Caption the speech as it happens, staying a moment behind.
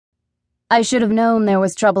I should have known there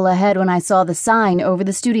was trouble ahead when I saw the sign over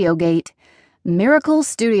the studio gate. Miracle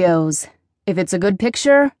Studios. If it's a good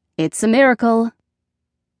picture, it's a miracle.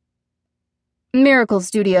 Miracle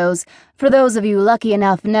Studios, for those of you lucky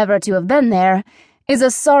enough never to have been there, is a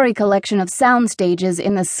sorry collection of sound stages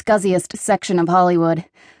in the scuzziest section of Hollywood.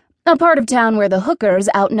 A part of town where the hookers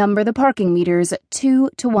outnumber the parking meters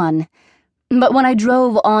 2-1. But when I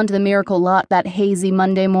drove onto the Miracle lot that hazy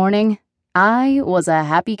Monday morning, I was a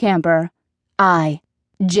happy camper. I,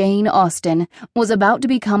 Jane Austen, was about to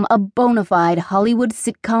become a bona fide Hollywood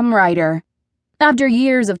sitcom writer. After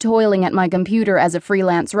years of toiling at my computer as a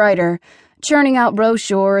freelance writer, churning out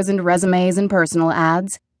brochures and resumes and personal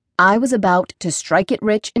ads, I was about to strike it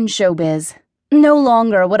rich in showbiz. No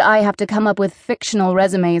longer would I have to come up with fictional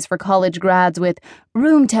resumes for college grads with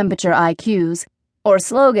room temperature IQs, or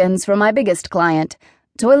slogans for my biggest client,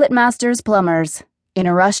 Toilet Masters Plumbers. In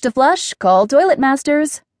a rush to flush, call Toilet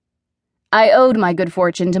Masters. I owed my good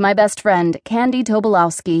fortune to my best friend, Candy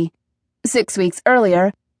Tobolowsky. 6 weeks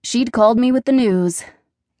earlier, she'd called me with the news.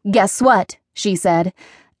 "Guess what?" she said.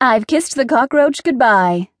 "I've kissed the cockroach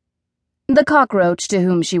goodbye." The cockroach to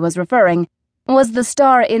whom she was referring was the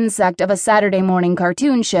star insect of a Saturday morning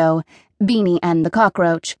cartoon show, Beanie and the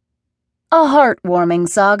Cockroach. A heartwarming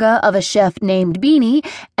saga of a chef named Beanie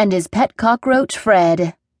and his pet cockroach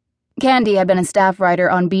Fred. Candy had been a staff writer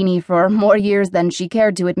on Beanie for more years than she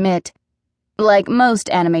cared to admit. Like most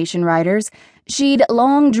animation writers, she'd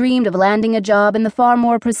long dreamed of landing a job in the far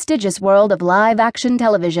more prestigious world of live-action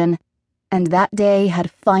television, and that day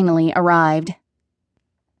had finally arrived.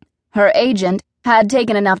 Her agent had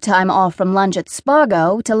taken enough time off from lunch at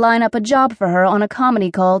Spago to line up a job for her on a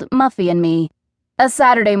comedy called Muffy and Me, a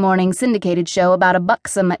Saturday morning syndicated show about a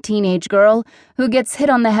buxom teenage girl who gets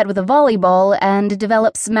hit on the head with a volleyball and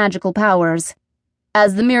develops magical powers.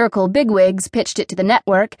 As the Miracle bigwigs pitched it to the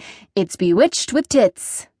network, it's bewitched with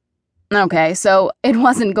tits. Okay, so it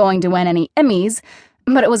wasn't going to win any Emmys,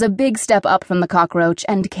 but it was a big step up from the cockroach,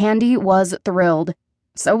 and Candy was thrilled.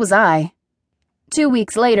 So was I. 2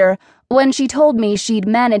 weeks later, when she told me she'd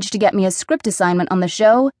managed to get me a script assignment on the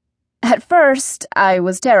show, at first I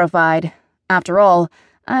was terrified. After all,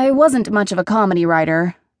 I wasn't much of a comedy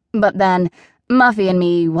writer. But then, Muffy and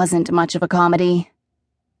Me wasn't much of a comedy.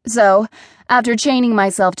 So, after chaining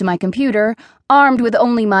myself to my computer, armed with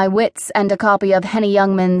only my wits and a copy of Henny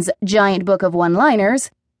Youngman's giant book of one-liners,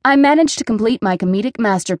 I managed to complete my comedic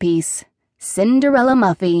masterpiece, Cinderella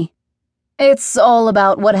Muffy. It's all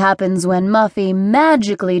about what happens when Muffy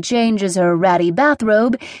magically changes her ratty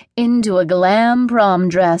bathrobe into a glam prom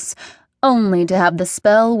dress, only to have the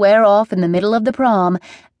spell wear off in the middle of the prom,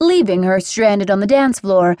 leaving her stranded on the dance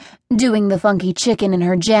floor, doing the funky chicken in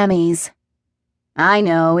her jammies. I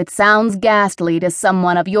know, it sounds ghastly to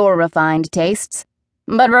someone of your refined tastes.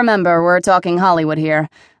 But remember, we're talking Hollywood here.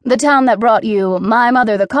 The town that brought you My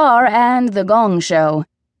Mother the Car and The Gong Show.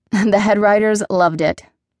 The head writers loved it.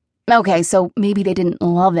 Okay, so maybe they didn't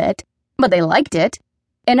love it, but they liked it.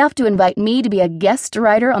 Enough to invite me to be a guest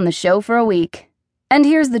writer on the show for a week. And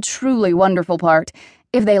here's the truly wonderful part.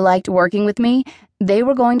 If they liked working with me, they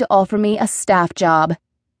were going to offer me a staff job.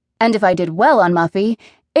 And if I did well on Muffy,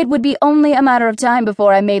 it would be only a matter of time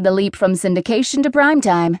before I made the leap from syndication to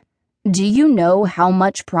primetime. Do you know how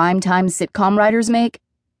much primetime sitcom writers make?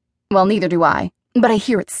 Well, neither do I, but I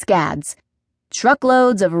hear it's scads.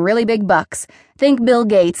 Truckloads of really big bucks. Think Bill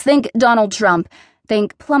Gates, think Donald Trump,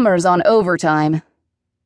 think plumbers on overtime.